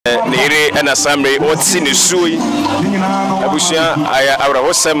ana samre wotsi ne suoi abusua aya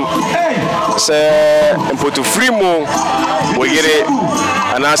awrahosem se mpoto frimo woyere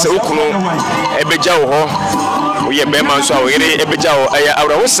ana se okunu ebeja wo ho woye bema nso a woyere ebeja wo aya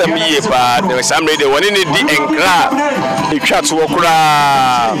awrahosem yie pa ne samre de woni ne di enkra etwato wo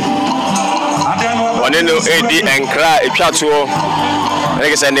kura woni no edi enkra etwato wo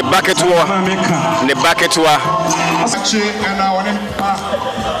like I said, the bucket war. Actually, and I want to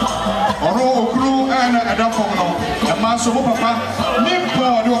crew and a dump of no. A mass of papa,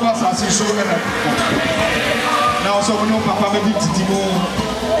 Nimpo, no of us so. Now, so no papa, maybe Timo.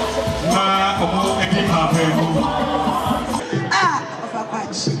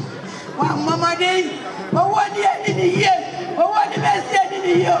 Mamma day, but 1 year in the year, but 1 best year in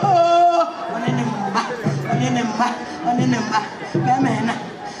the year. Bemena,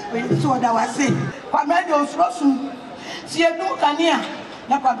 we saw that was it. Quamedos Rosu, see a no cania,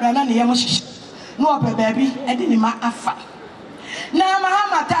 la Quabrana Yamush, no baby, and in my affa. Now,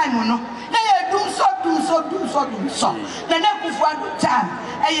 Mahama time, no, they do so. The neck of 1 time,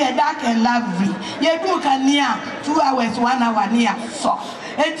 a year dark and lovely. Ye do cania 2 hours, 1 hour near so.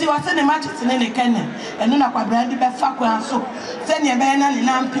 And you was sending matches in any cannon, and then a quabrandi by Fakwa so. Send your banner in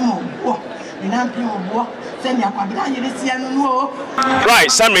Ampimo, in Ampimo. Right,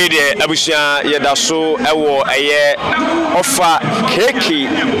 some media abusia yedaso ewo eye Wofa K.K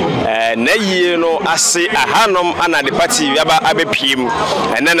na yie no ase ahanom ana de party yaba abepiem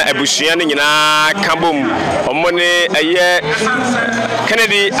ena na abusia ne nyina kambom omone eye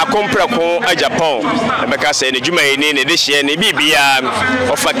Kennedy akomprako a Japan meka se ne djuma ni ne de hye ne bibia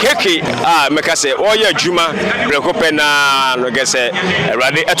Wofa K.K meka se oye adjuma brekope na no gese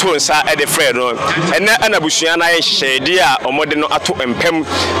erade eto nsa e de frɛ no ena ana na shedi a omode no ato empem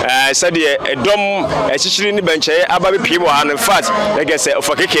sade edom chichiri ni benche aba be pie ha no fact like say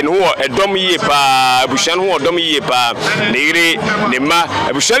Wofa K.K no ho edom yie pa abusuan ho edom yie pa ne yire ne ma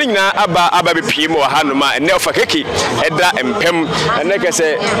abusuan nyina aba be pie ha no ma ene Wofa K.K eda empem ene ke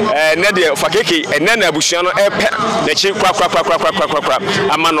say ne de Wofa K.K ene na abusuan no epe na chi kwa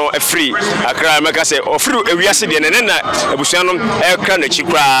ama no free akra meka say ofru ewiase de ne na abusuan no ekra na chi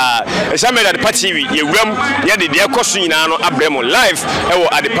kwa esameda de party wi yewram de ekoso nyina no abremo live ewo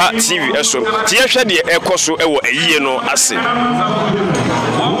Adepa TV eso ti yehwe de ekoso ewo ayie no ase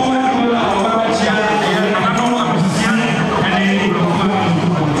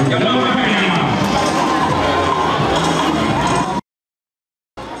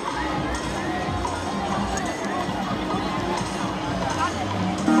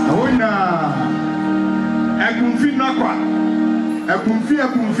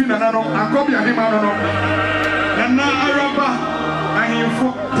Akumfi na no akobia hima no na araba ahimfo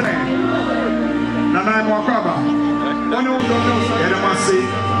tre na mo akaba ono edamase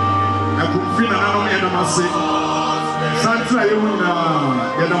akumfi na no edamase santra yewuna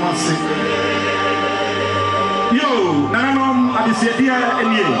edamase yo na no adisiedia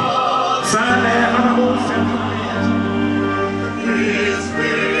enie sale anabo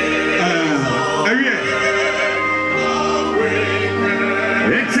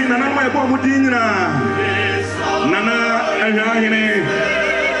nana ma ebo mudinira nana ahahine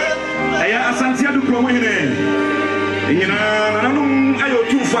aya asanti adukro wehine nyina nana num ayo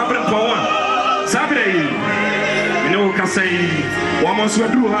tufu abrepon a sabre yi ene o kasai wo mo so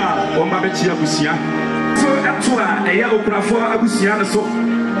aduru ha wo ma bechi abusia so eto a aya okurafo abusia ne so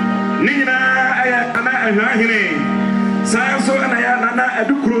nyina aya ana ahahine sai so ana ya nana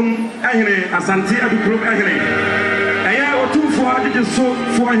adukrom ahine asanti adukrom ahine aya otumfo adije so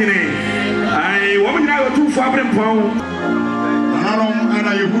fo ahine ai wo nyina otumfo abrempon nanom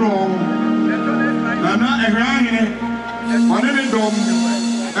ana yehuro nana ehwe ahine onene dom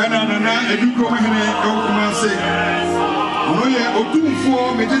ana nana edukro ahine okumanse ono ye otumfo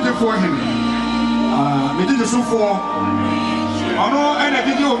mejeje fo ahine mejeje so fo ono ana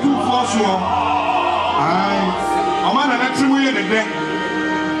dije otumfo so ai amana na trimu ye ne de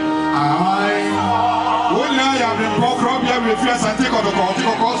ai wona ya be program ya we fi asante kodoko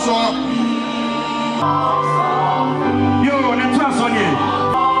so yo ne twa so ni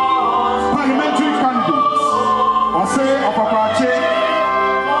parliamentary candidate ose opapaache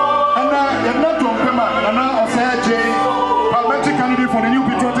and ya na to pema na ose je parliamentary candidate for the New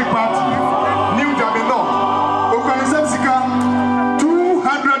Patriotic Party New Jabelo organize sika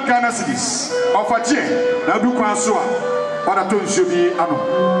 200 Ghana cedis of ache na du kwa so a pada to nsuo bi ano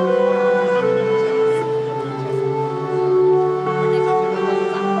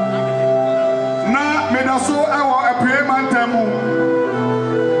so a payment temu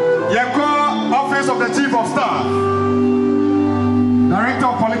Office of the Chief of Staff, Director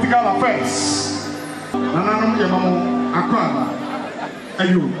of Politics. political affairs. Nananum Yamamu Akwana.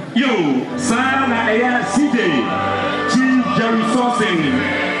 Ayo. Yo, Sana Aya CJ, Chief Jerry Sourcing,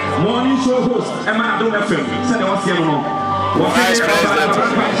 Morning Show host, Emma Adon FM. Said what's your name? Vice President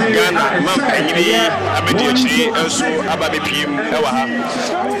Ghana, Mampanyini, Abediachi, also Ababipim, Ewaha,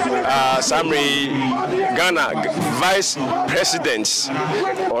 Samri, Ghana, Vice President,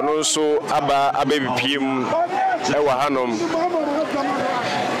 and also Ababipim, Ewahanom.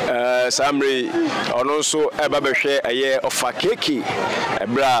 Samri, and also Ababeshe, a year of Wofa K.K, a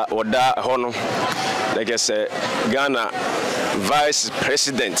bra or da hono, like I say, Ghana Vice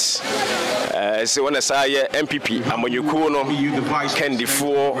President. So when I say MPP, Amanyukuno, Kendi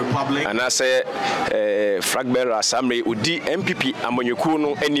Fuo, and I say Fragbera Samri, Udi MPP,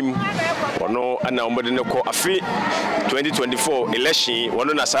 Amanyukuno, Enim, or no, and now Modinoko Afi 2024 election, one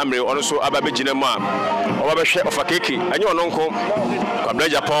on Assembly, also Ababijinama, or Wofa K.K, and your uncle, Kabla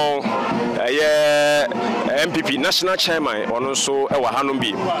Japan, MPP National Chairman, or also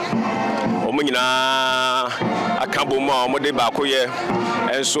Ewahanumbi, Omina Akabuma, Mode Bakoye.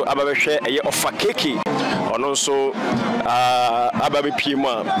 And so Ababeshe a year of Wofa K.K, and also Ababi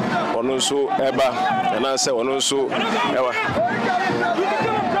Pima, and also Eba, and I say, and also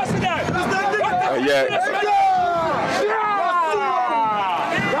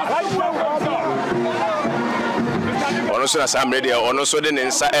also as I'm ready, and also the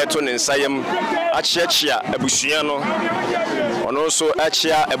Eton and Siam, Achia, Ebusiano, and also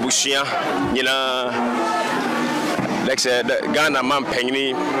Achia, Ebusia, like said, Ghana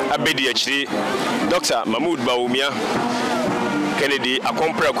Mampanyini, Abediachi, Dr. Mahmoud Baumia, Kennedy, a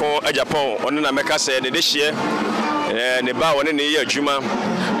compre a Japan, on an America said this year, and about 1 year, Juma,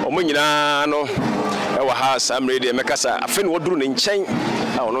 Omunina, no, our house, I'm ready, Mekasa, I think what doing in chain,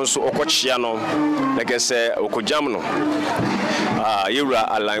 I also Okochiano, like I said, Okojamno, Ira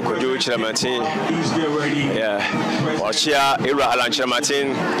Alan Kojo Chilamatin, or Chia, Ira Alan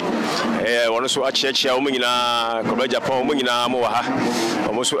Chilamatin. Also a church, Omina, Kobe Japan, Omina, Moha,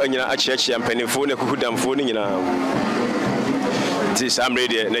 almost any a church and penny phone, Kudam phone in this. I'm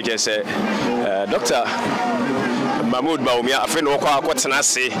ready, like I say, Dr. Mahmoud Baumia, a friend of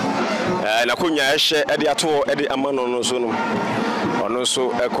Quatanasi, and Akunya Eshe, Eddie Ato, Eddie Amano, and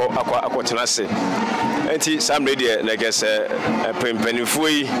also Aquatanasi. And I'm ready, like I say, a penny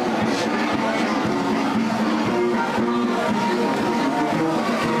fui.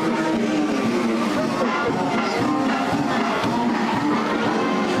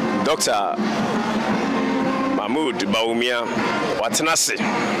 Dr. Mahmoud Baumia, Watanasi,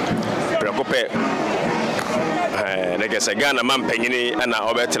 Preocupe, like I said, Ghana Mampanyini, and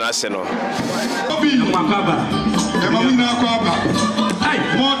our Betanasino.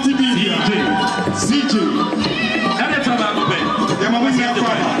 CJ,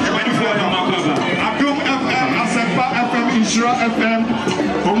 Insura FM,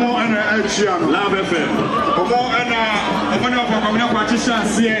 Homo and Lab FM, Homo and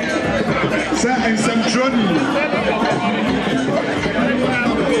and some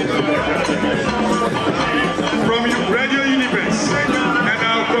from Radio Universe and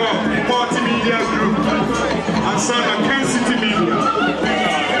our multimedia group and some Kansas City Media.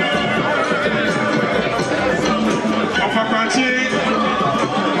 Wofa K.K,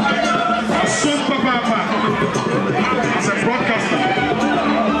 Super Papa, as a broadcaster.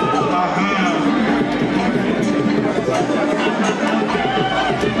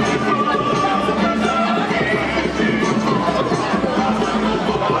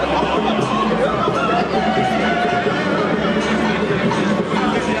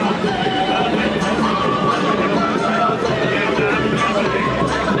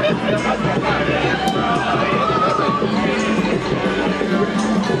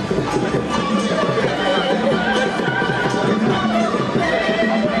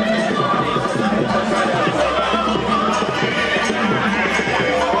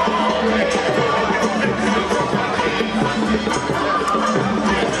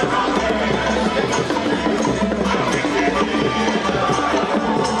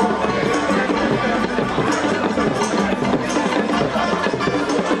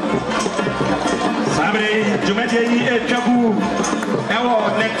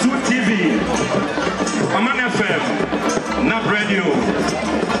 Net2 TV, Oman FM, Nap Radio,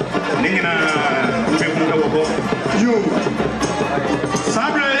 Ningina, you.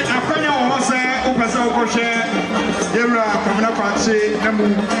 Sabre, Akonya Hose, Upasa Okoshe, Yera, Kamina Pachi, Namu,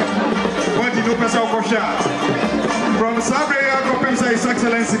 what did Upasa Okosha? From Sabre, Akopensa, His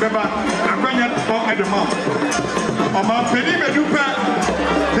Excellency Beba, Akonya Pop at the mouth. Oma Penny Medupa,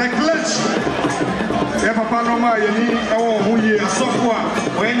 the clutch. Papa Noma, Yeni, oh, who ye, software.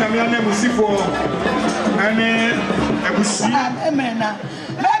 When I'm young, I'm for and I will see. Amen.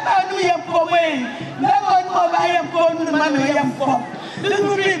 Never knew you for me. Never know I am going to money I am for.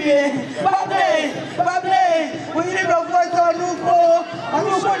 Little baby, Babe, we need a voice on Luko. I'm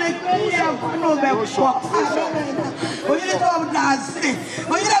not going to no better shop. We need to dance.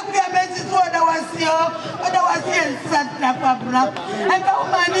 We need to be a message for the was here. But I was here in Santa Barbara. And no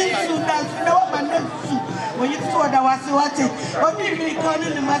man is to dance. No man is to. When you saw the was watching, what if you call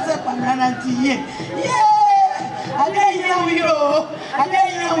in the master and here? Yeah! I didn't know you. I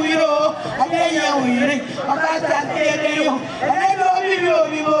didn't know you. I didn't know you. About that, and I love you.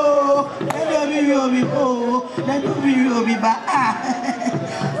 I love you. Let you be back.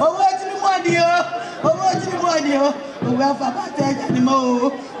 Oh, what's the money? Oh, what's the money? Oh, well, for about 10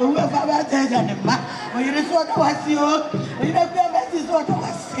 anymore. Oh, well, for about 10 anymore. Oh, you just what I was you. You don't feel message what I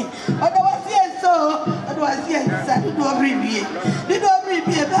was saying. What I was here, so I was here. I don't agree. You don't agree.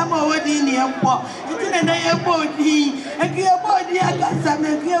 I'm already in your walk. It's in a body. And your body, I got some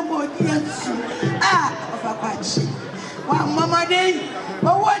of your body. Ah, of a patch. Well, Mamma Day.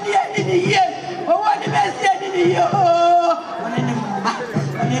 But what the end of the year? But what the best end of the year? Oh,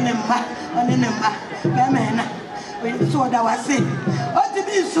 when you saw that was saying, what to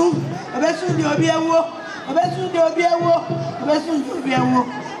be soon? A vessel will be a war. A vessel will be a war. A vessel will be a war.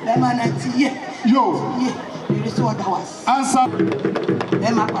 The man at ye. Yo, you saw that was. Answer.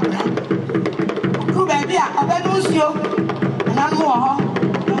 Emma Pabra. Good baby, I bet you. And I'm more.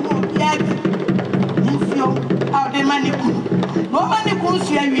 No more yet. If you are the money. No money goes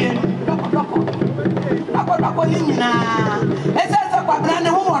here. Let's have a quadrant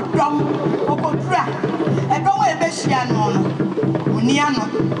who are dumb or crack. And don't wear Bessiano, Uniano,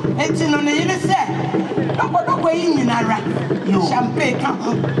 and on the other side. Don't go in Ara, champagne,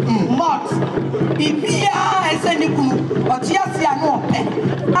 malt, Pipia, and Seniku, or Tiasiano.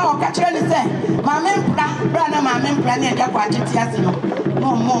 Our catcher say, my men, brother, my men, Brania, Tiasino. No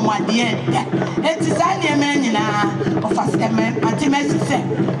more, my dear. It is only a man in a fast man, Antimessi said,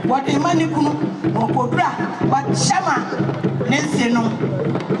 what the money could or Codra, but Shama. Listen,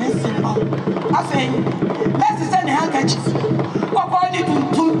 I say, let's send a handkerchief. According to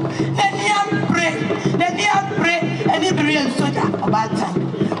then you pray, and you bring soda about time.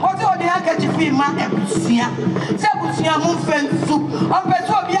 What's all the handkerchief in my ebusia? Sabusia movement soup, or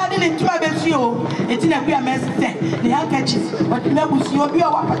Petro be added into my besio. It's in a queer mess, the handkerchief, but Nebusio be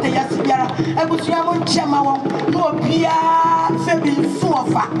our Pataya Sierra, Ebusia Chama, no Pia, Fabi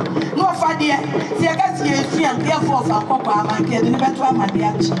Sofa, no Fadia, see, I can see and therefore for Papa, my kid, and never to my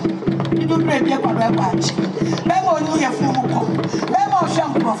dear. You don't break your watch. Memo knew your form, Memo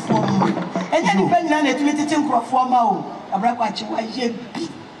shampoo form, and then depending on it, meeting for formal. A black watch, why you be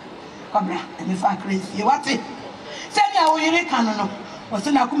Cobra, and if I crazy, what's it? Send your way, Canon, or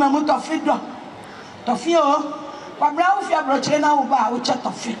send a Kumamoto of Fido. Tofio, but brown fear brochena over which at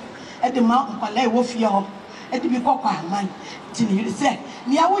Tofi at the mountain Palais Wofio, at the Bicoca, mine. Till you say,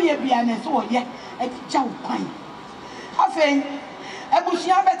 Niawoye be an so yet at the Chow Pine. I think I wish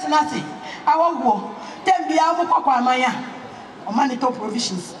you better nothing. I won't go. Then be our Coca Maya or Manito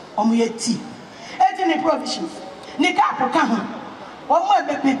provisions or me tea. Any provisions. Nika come. One more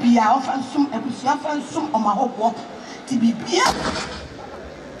baby, I often some and some on my whole walk to be beer.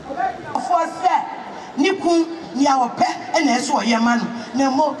 For that, Niku, Niawa pet, and that's what your man,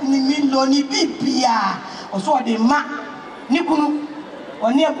 no more ni lonely beer, or so they ma Niku,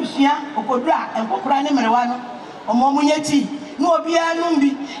 or near Busia, or Kodra, and Pokrani Marijuana, or Momunyeti, no beer,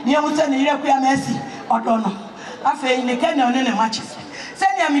 Numbi, near Mutan, Iraquia Mercy, or Dono. I feel in the canyon and matches.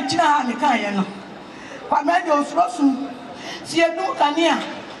 Send your Michina and the Cayano. But my girls, Rossum, see a new cania,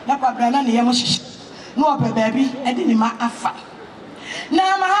 Napabrana, the Yamush, no baby, and in my affair.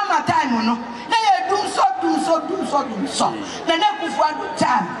 Now, Mahama time, no. They do so. The next one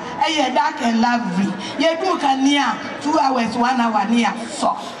time, a dark and lovely. You do cania 2 hours, 1 hour near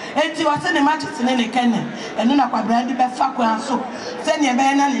so. And you was in the matches in any cannon, and then a brandy by Fakwa and so. Send your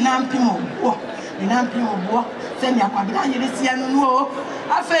man and Nampimo, in Nampimo, send your quadrant, you see, and no.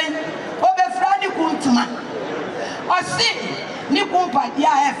 I think, over Friday, Kuntuma. Or see, Nikumpa, the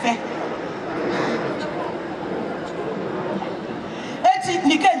IFA.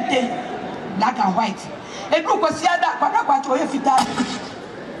 Nikente, black and white. A group was here that Quadraquat Fita.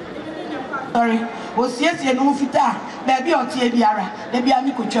 Sorry, was yes, you know Fita, baby or Tiara, the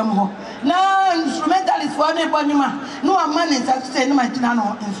Biamico Chemo. Now, instrumentalist for anybody, no man is at staying my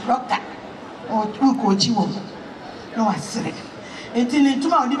Tinano instructor or true coach. No, I said. It's in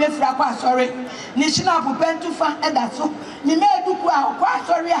tomorrow, the best fracas, sorry. National Pupen to find that so. Ni me do kwa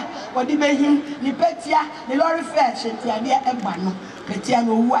sorry, or the him, ni petia, the lorry fair, shit, the idea, and Petia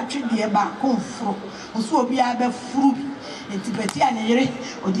no wu atwede ba konfro nso obi abɛfuru bi enti petia ne yere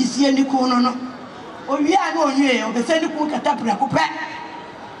odisie ni kun no owi a no onwie obese ni kun kata prako pɛ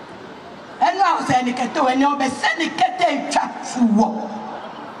eno a ose ni kata wani obese ni kata etwa fuwo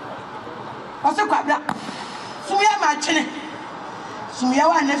ose kwabra sumuya ma twene sumuya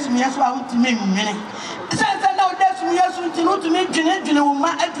wa ne sumuya so a utime nwene sense na ode sumuya so ntino utime dwene wo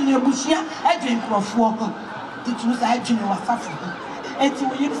ma adwene abusua adwene krofo ho titu sa adwene wasafo eti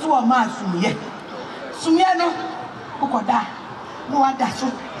wo yiri so wa ma sumuye sumuye no ukoda no wada so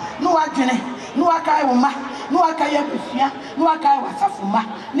no wadwene no akai wo ma no akai abusua no akai wasafo ma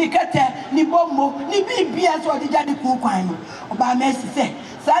ni kete ni bombo ni bibia so odija di ku kwan no oba ma sise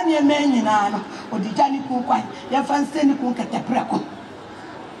sa nye me nyina no odija ni ku kwan ya fanse ni ku kete preko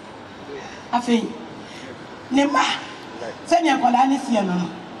afei ne ma se nye kola ni sie no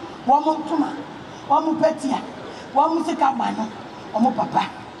wo mo tuma wo mo petia wo mo sika ma no omo papa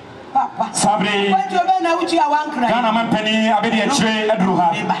Sabri na uchi ya wankra Ghana mampani abedi achire aduru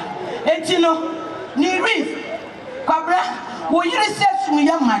ha enti no ni ri kwabra wo yiri se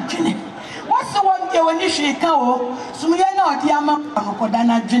sumuya madwene wo se won de woni hweka o sumuya na odi ama no koda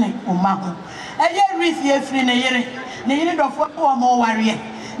na dwene o ma ho eye ri si efiri ne yiri dofo wo mo ware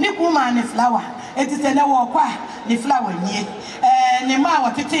ni kuma ne flower enti se na wo kwa ne flower nie ne ma wo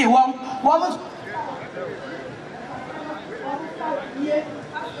tete wo mo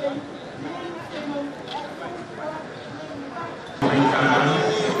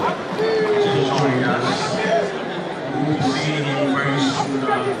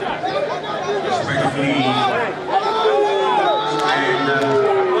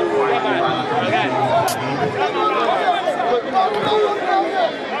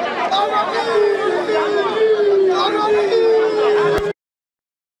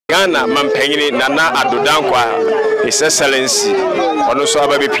Ghana mampanyini Nana Adodankwa His Excellency ono so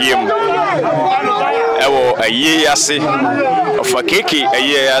aba bepiem ewo aye ase Wofa K.K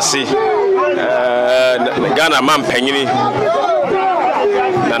aye ase Ghana mampanyini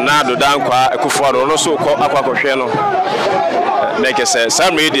Nana Adodankwa Akufo-Addo ono so kɔ akwakohwe no na kese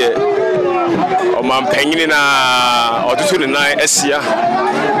samre de o mampanyini na otutu ne nan asia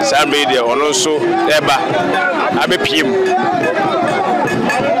samre de ono so eba abepiem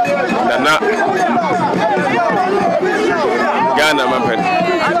Nana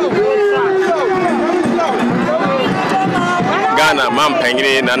Ghana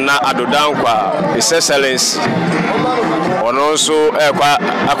mampanyini Nana Adodankwa His Excellency ono so ekwa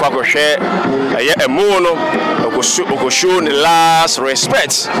akwakohwe eye emu no okosho ne last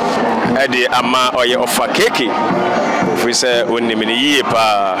respect ede ama oye Wofa K.K fi se onimini yie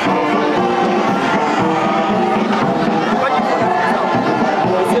pa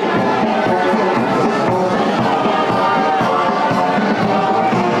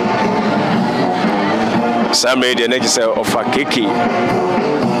Samre de next say Wofa K.K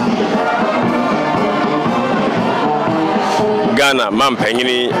Ghana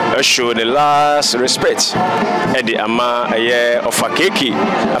mampanyini show the last respect edi ama eye Wofa K.K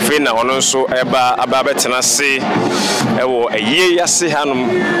afi na ono nso eba ababetena se ewo eye yase hanum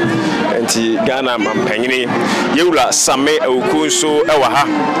enti Ghana mampanyini yewura same awuku nso ewa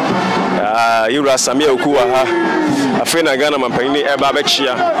ha yewura same awuku wa ha afi na Ghana mampanyini eba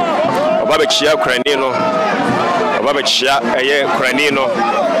abechia obabechia krani no obabechia eye krani no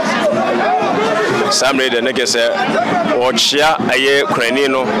Samre de negese ochia aye krani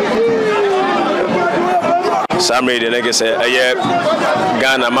no Samre de negese aye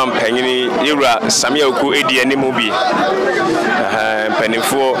Ghana mampanyini yewura samia oku edi animu bi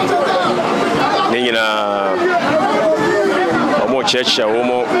mpanimfo ne nyina omo chechia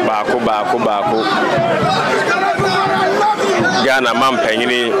omo baako Ghana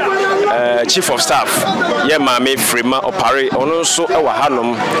mampanyini Chief of Staff ye Mame Frima Opare ono nso ewa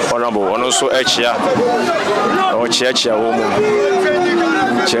hanom honorable ono nso echia o chechia wo mu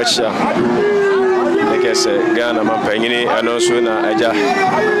chechia nekese Ghana mampanyini ono nso na aja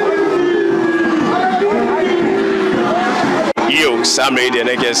yo Samre de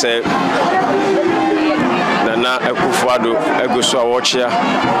nekese Nana Akufo-Addo eguso awochia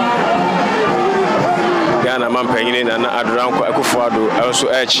Ghana mampanyini Nana Adodankwa Akufo-Addo also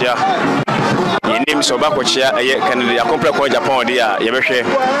echia yenim so bakochia eye Canada yakompre ko Japan dia yebehwe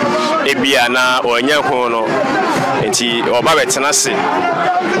ebia na onya ho no enti oba betena se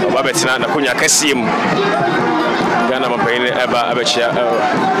oba betena na kunya kasiem Ghana mampanyini eba abechia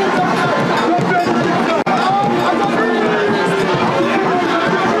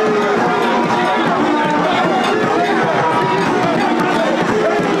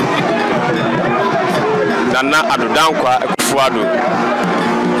Nana Adodankwa Akufo-Addo.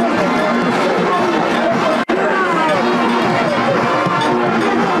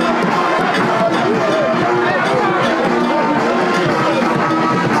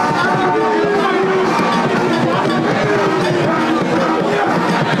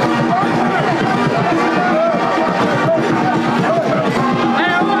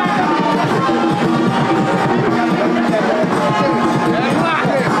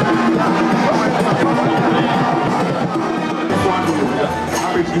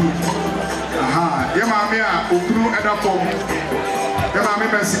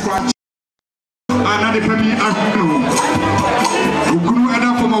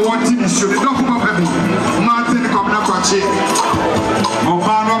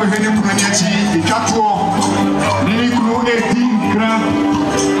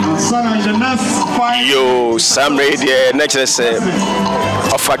 Yo, Sam Radio, natural say,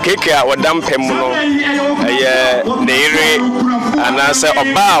 Wofa K.K. Wadam Pemuno, Neire, and I say,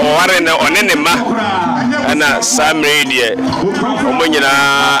 Oba, Warren, on any ma, and Sam Radio, Omunina,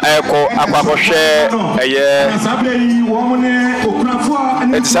 Echo, Aquaboshe,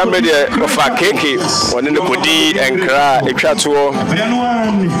 it's Sam Radio, Wofa K.K. one in the Kudi and Kra, a Chatuo,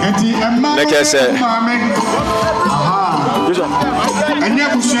 like I say.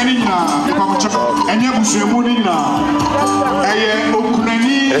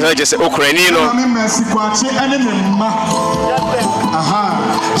 Just Ukrainiano.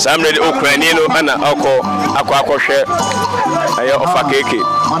 Some read Ukrainiano and Aquakoshe. Wofa K.K.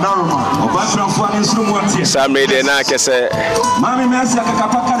 Some read and I can say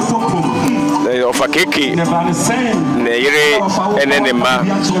Wofa K.K. Neire and Enema.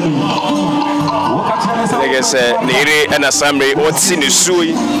 Like I said, Nere and Assembly, what's in the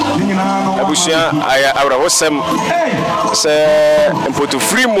Sui? Abusia, I was some put to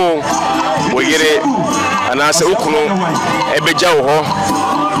free more. We get it, and I say, Ukuno,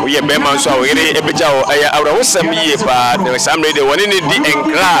 Ebejao, we are Beman, so we get it, Ebejao. I was some year, but there was some lady, one in the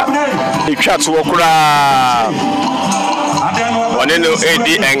Encra, he chats to Okra. One in the AD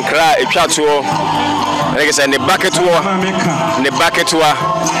Encra, he chats to. Like I said, the bucket to the bucket to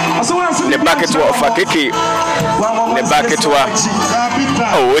the bucket to Wofa K.K. the bucket to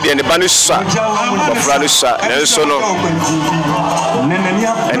oh, and the Banusa of Franusa, and so no.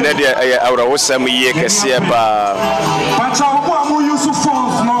 And then I was some year Cassiapa.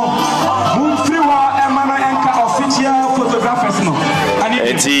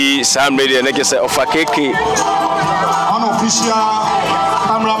 And he Sam Radio, like I said, Wofa K.K. unofficial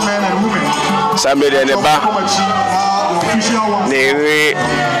cameramen and women. Somebody in the back,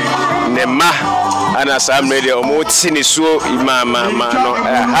 Nema, and as I'm ready, or more siniso, Mama, no,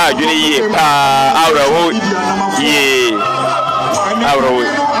 how do you out of ye, out of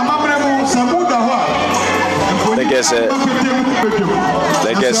like I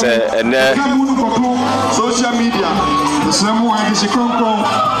said, and social media, the same one is the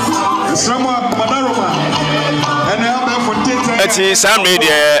same one, and Sam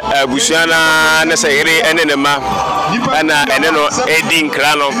Radio, Bushana, Nasiri, and Enema, and then Edin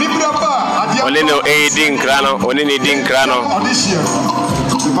Crano, only no Edin Crano, only Edin Crano,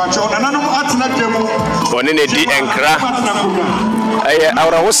 only Edin and Cra.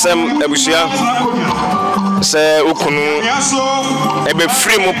 I was some Bushia. Say Ukunu, a be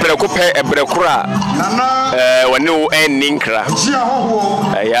free mo preocupe a brecura, when no ending cra.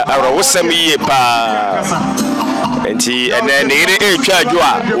 I was some year pa. And then the charge you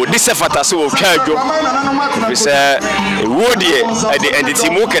are, would this a fatasu of charge you? We say, would ye at the end of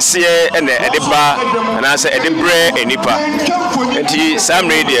Timoka and the bar, and I say, Edinburgh and Nipa. And he Sam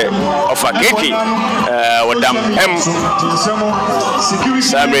Radio of a K.K. What damn M.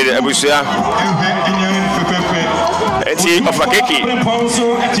 Sam Radio Abusia. And he of a K.K.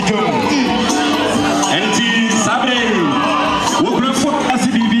 And he Sabre. What will for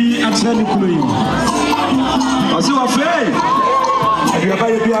SBB and Senukui? As you are afraid,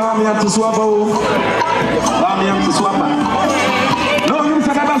 if you are to swap, to swap. No, you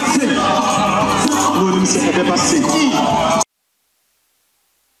never say. No, you never say.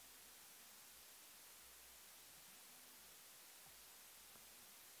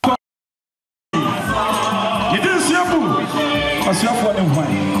 You didn't see a fool. As you are for them, one.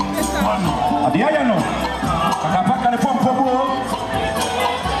 At the Ayano, I can pack the pump.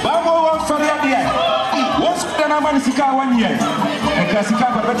 Bambo, one for the idea. Sika 1 year, and Classica,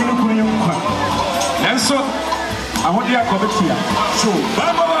 but I and so I want you to come here. So,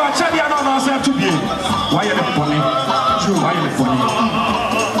 Baba, Chadia, no, to be. Why are you funny? Why are you funny?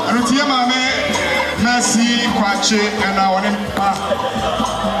 Merci, Kwakye and our Papa.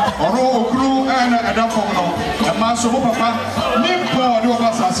 Ono Okru and Adafono, a master of Papa, Nimpo, no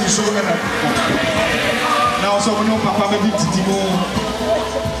Bassassi, so now so no Papa Timo,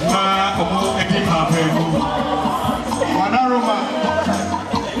 Na Omo Edipa, Manaroma,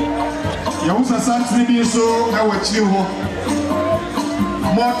 Yahusa Santi, so I will chill.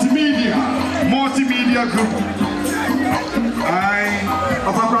 Multimedia group.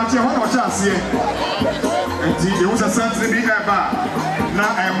 Of a branch of what chance here. And it was a sense in the air now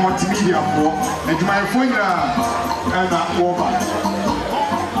I am multimedia for and my phone and that over.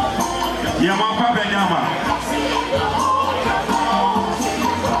 Yamapa Benyama.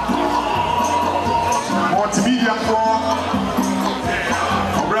 Multimedia for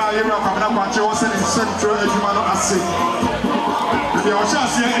Brian Kamana was in Central Edumano Assay. The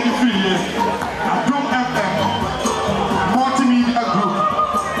Oshasi and the free here. From FM Multimedia Group.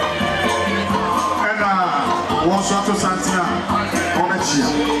 And one sort of Santina Onechia.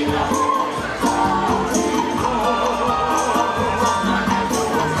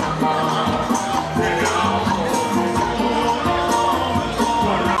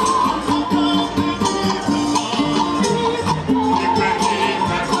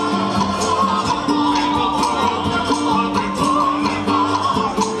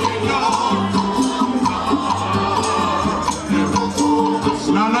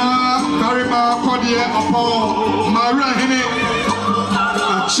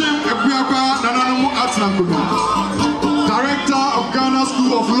 Director of Ghana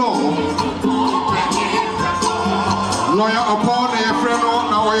School of Law, lawyer upon a friend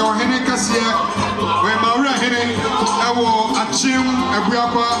now your Henny Cassia, where Maria Henny, I will Achim, a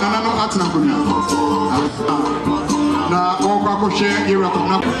Biapa, Nanano Atnakuna. Now, all Kako share Europe.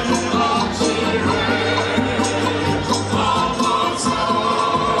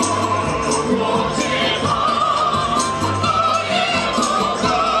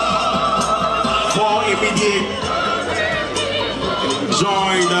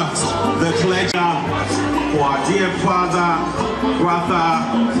 Join the pleasure for our dear father, brother,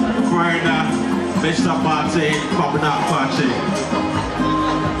 friend, Mr. Party, KWABENA KWAKYE.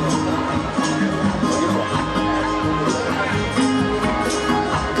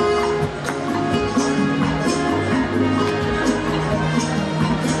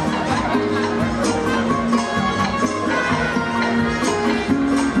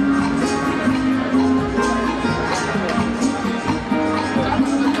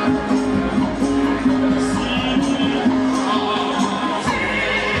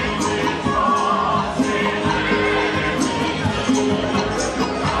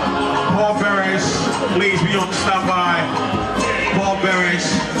 Please be on standby. Paul Barris,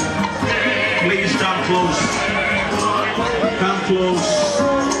 please come close. Come close.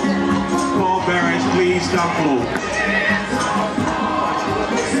 Paul Barris, please come close.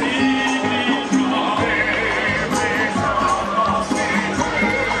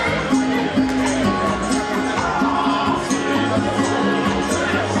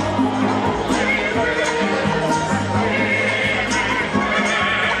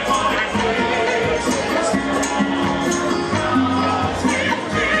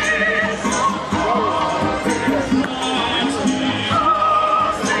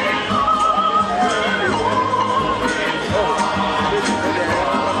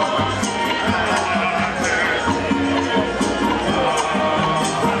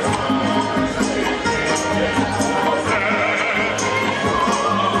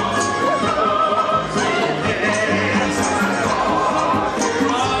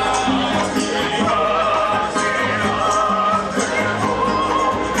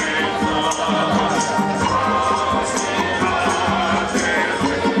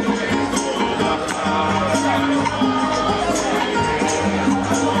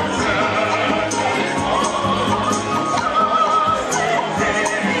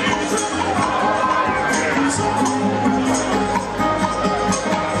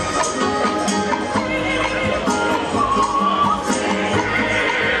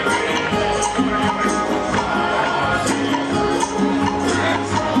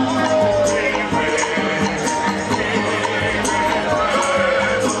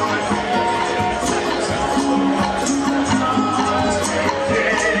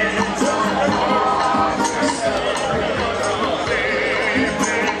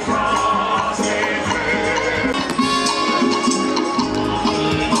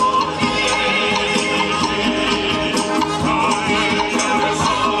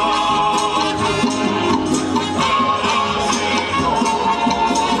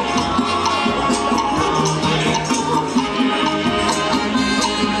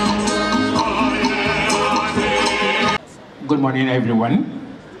 morning, everyone.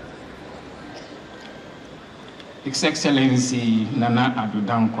 His Excellency Nana Addo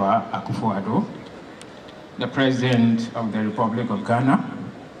Dankwa Akufo-Addo, the President of the Republic of Ghana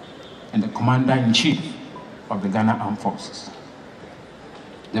and the Commander-in-Chief of the Ghana Armed Forces.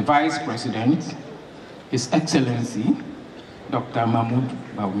 The Vice President, His Excellency Dr. Mahmoud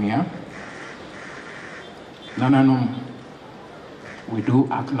Bawumia. Nananum, we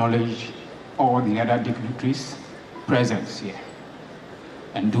do acknowledge all the other dignitaries present here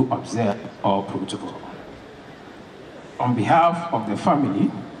and do observe all protocol. On behalf of the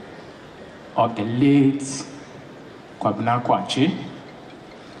family of the late KWABENA KWAKYE,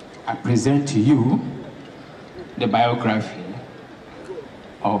 I present to you the biography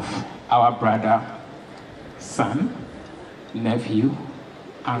of our brother, son, nephew,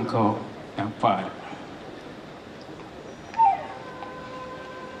 uncle, and father.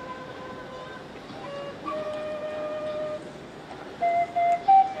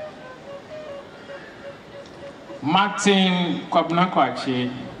 Martin KWABENA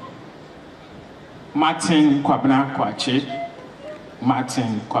KWAKYE, Martin KWABENA KWAKYE,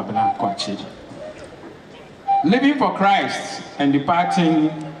 Martin KWABENA KWAKYE. Living for Christ and departing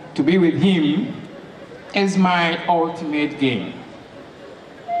to be with Him is my ultimate gain.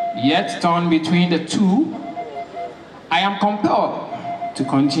 Yet torn between the two, I am compelled to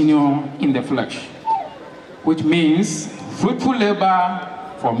continue in the flesh, which means fruitful labor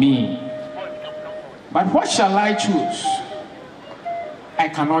for me. But what shall I choose? I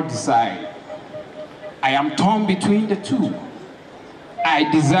cannot decide. I am torn between the two. I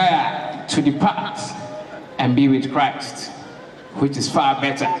desire to depart and be with Christ, which is far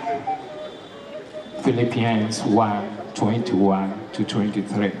better. Philippians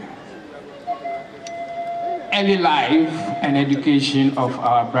 1:21-23. Early life and education of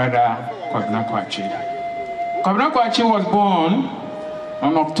our brother KWABENA KWAKYE. KWABENA KWAKYE was born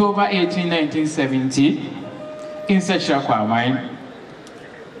on October 18, 1970, in Sechia Kwamai.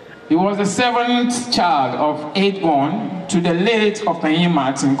 He was the 7th child of 8 born to the late Opanyin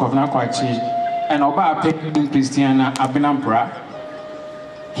Martin KWABENA KWAKYE and Oba Apek Christiana Abenampra.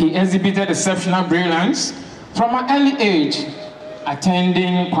 He exhibited exceptional brilliance from an early age,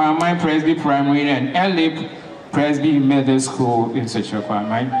 attending Kwamai Presby Primary and LA Presby Middle School in Sechia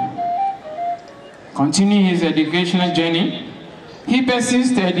Kwamai. Continuing his educational journey, he pursued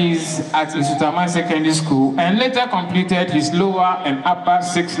studies at Isutama Secondary School and later completed his lower and upper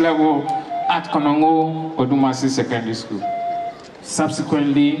 6th level at Konongo Odumasi Secondary School.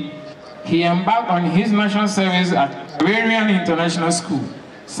 Subsequently, he embarked on his national service at Bavarian International School,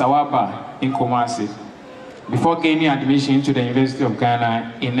 Sawaba, in Kumasi, before gaining admission to the University of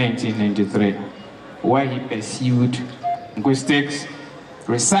Ghana in 1993, where he pursued linguistics,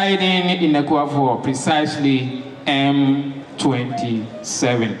 residing in Ekwa for precisely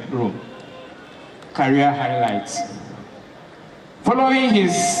M27 room. Career highlights. Following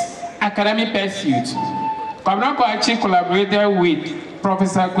his academic pursuit, KWABENA KWAKYE collaborated with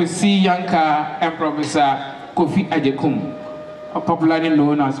Professor Kwesi Yanka and Professor Kofi Ajekum, popularly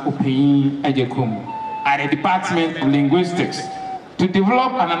known as Opanyin Ajekum, at the Department of Linguistics to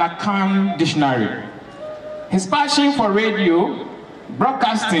develop an Anakan dictionary. His passion for radio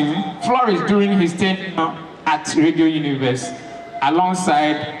broadcasting flourished during his tenure at Radio Universe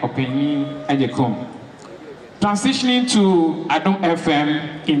alongside Opanyin Ajekum. Transitioning to Adom FM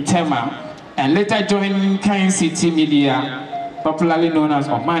in Tema and later joining Kain City Media, popularly known as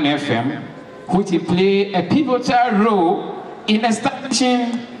Oman FM, which he played a pivotal role in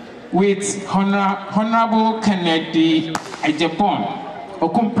establishing with Honorable Kennedy Ejepon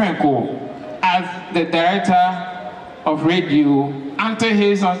Okumprenko as the director of radio until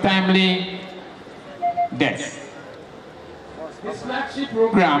his untimely death. His flagship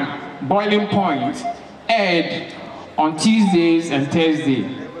program, Boiling Point, aired on Tuesdays and Thursdays,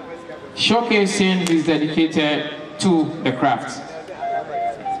 showcasing his dedication to the craft.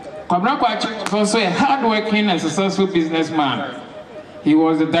 KWABENA KWAKYE was also a hard-working and successful businessman. He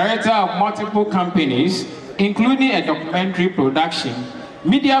was the director of multiple companies, including a documentary production,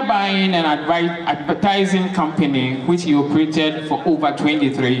 media buying and advertising company, which he operated for over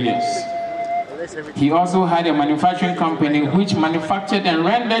 23 years. He also had a manufacturing company which manufactured and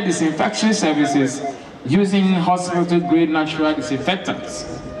rendered disinfection services using hospital-grade natural disinfectants.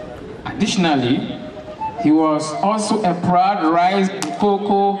 Additionally, he was also a proud rice,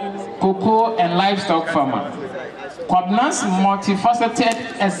 cocoa, and livestock farmer. KWABENA's multifaceted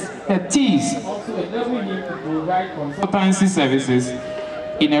expertise also enabled him to provide consultancy services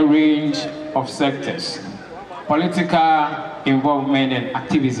in a range of sectors: political involvement and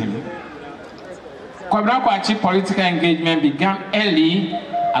activism. Kwabena Kwakye political engagement began early,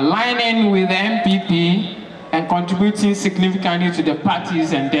 aligning with the MPP and contributing significantly to the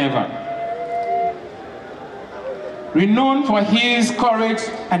party's endeavor. Renowned for his courage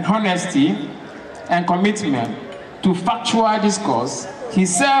and honesty and commitment to factual discourse, he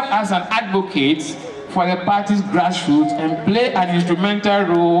served as an advocate for the party's grassroots and played an instrumental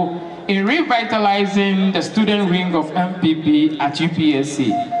role in revitalizing the student wing of MPP at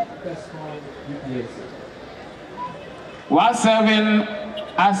UPSC. While serving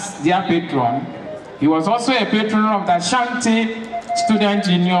as their patron, he was also a patron of the Ashanti Student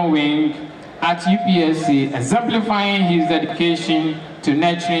Union wing at UPSC, exemplifying his dedication to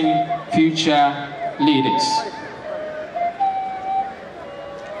nurturing future leaders.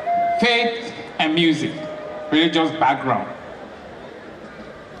 Faith and music, religious background.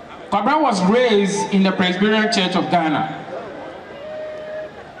 Kwabena was raised in the Presbyterian Church of Ghana.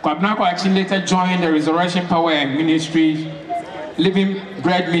 Kwabena Kwakye later joined the Resurrection Power and Ministry, Living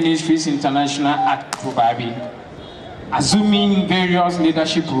Bread Ministries International at KWABENA, assuming various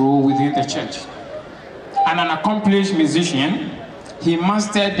leadership roles within the church. And an accomplished musician, he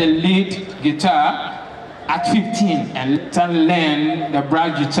mastered the lead guitar at 15 and later learned the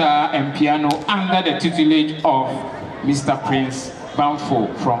brass guitar and piano under the tutelage of Mr. Prince Bamfo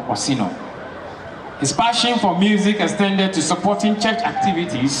from Osino. His passion for music extended to supporting church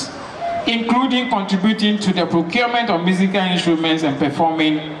activities, including contributing to the procurement of musical instruments and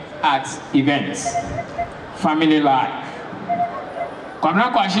performing at events. Family life.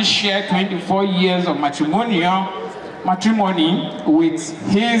 Kwabena Kwakye shared 24 years of matrimony with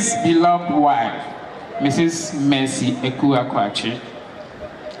his beloved wife, Mrs. Mercy Ekua Kwakye,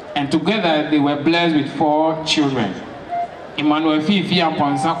 and together they were blessed with 4 children: Emmanuel Fifi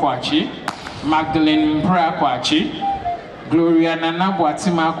Amponsa Kwakye, Magdalene Mpra Kwakye, Gloria Nana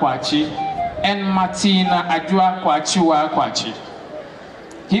Boatima Kwakye, and Martina Adua Kwakye.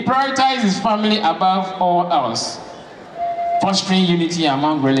 He prioritized his family above all else, fostering unity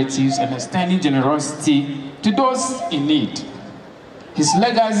among relatives and extending generosity to those in need. His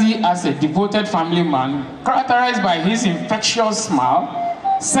legacy as a devoted family man, characterized by his infectious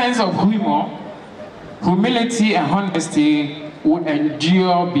smile, sense of humor, humility, and honesty, would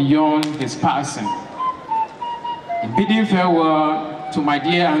endure beyond his passing. In bidding farewell to my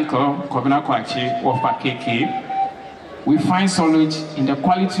dear uncle, Kwabena Kwakye, Wofa K.K., we find solace in the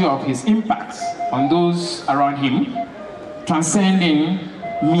quality of his impact on those around him, transcending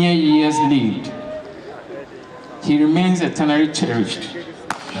mere years lived. He remains eternally cherished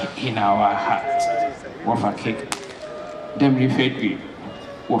in our heart. Wofa K.K. Dem referred to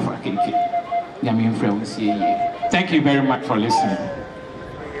Wofa K.K. Thank you very much for listening.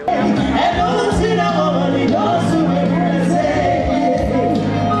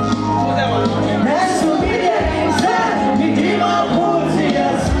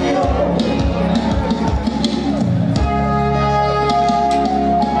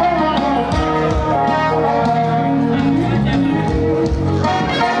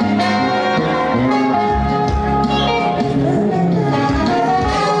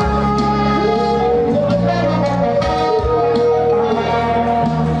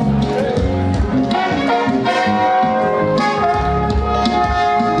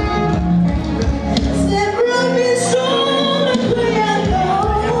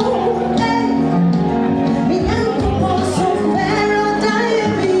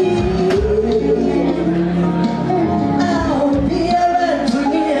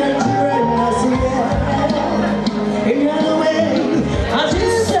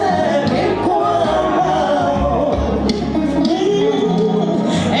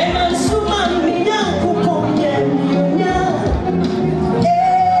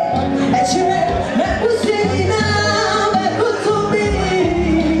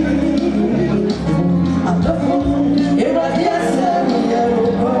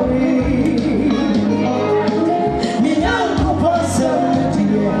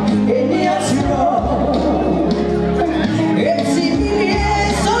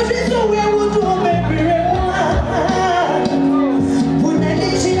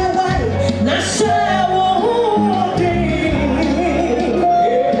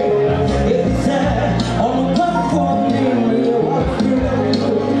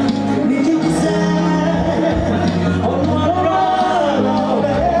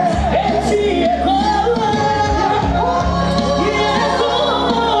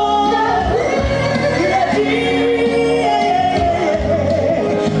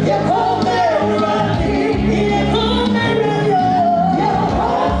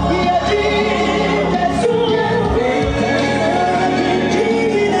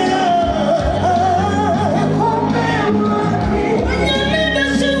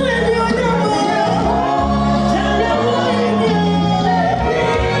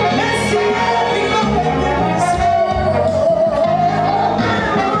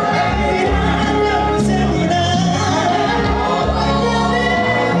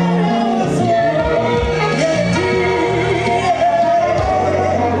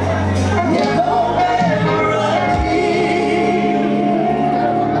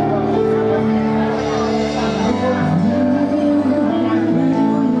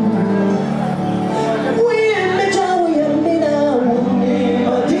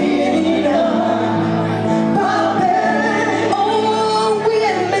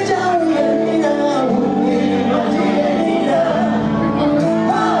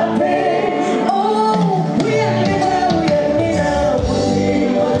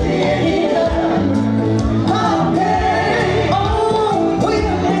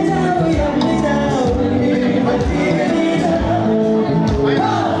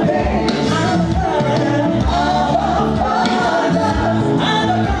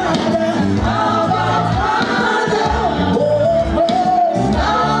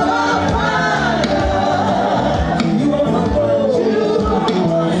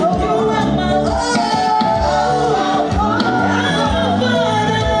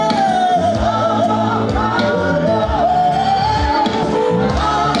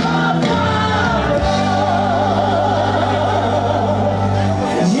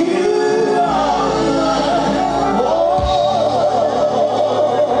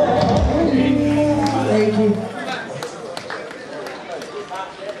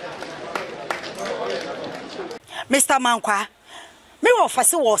 mankwa me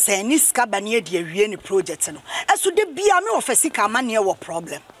office wo say ni sika bane ade awie ni project no eso de bia me office ka mane wo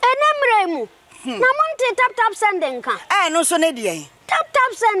problem enemre mu na monte tap sending kan no so ne de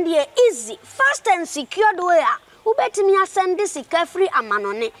tap send here easy fast and secured way ubetimi send sika free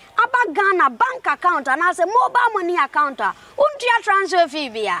amanone aba Ghana bank account and as a mobile money account untia transfer fee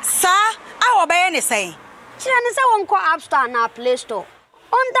bia sa a obaye ne say kire ne say won ko App Store na Play Store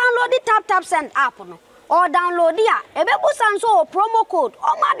on download the tap send app no or download ya ebebusa nso promo code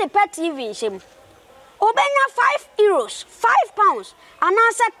o ma de pet TV nshim obenya €5 £5 and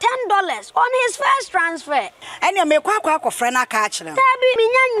answer $10 on his first transfer ene me kwa akofre na ka akire tabi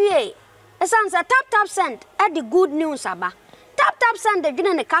minyanwie esanse tap send at the good news aba tap send the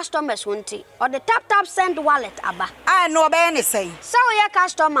gene customers wonti or the tap send wallet aba no obey ne say so your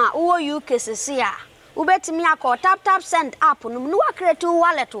customer wo UK sisia ubetimi akọ tap send app no no create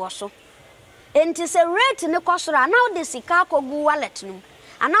wallet wo so enti se rate ne kosora now the sika kogu wallet no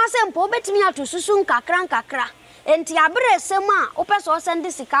anase mpo betimi atosusu nkakra enti abre sema opeso send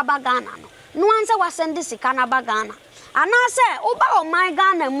sika ba Ghana no anse wa send sika na ba Ghana anase oba o my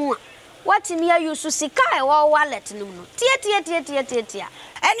Ghana mu watimi use sika e wo wallet no tie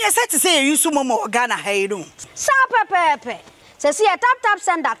eni se say use momo Ghana hayiru sa pepepe se si tap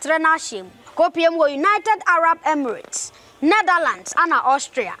send atre na him kopiem wo United Arab Emirates Netherlands and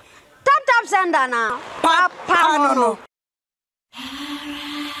Austria tap send na papa no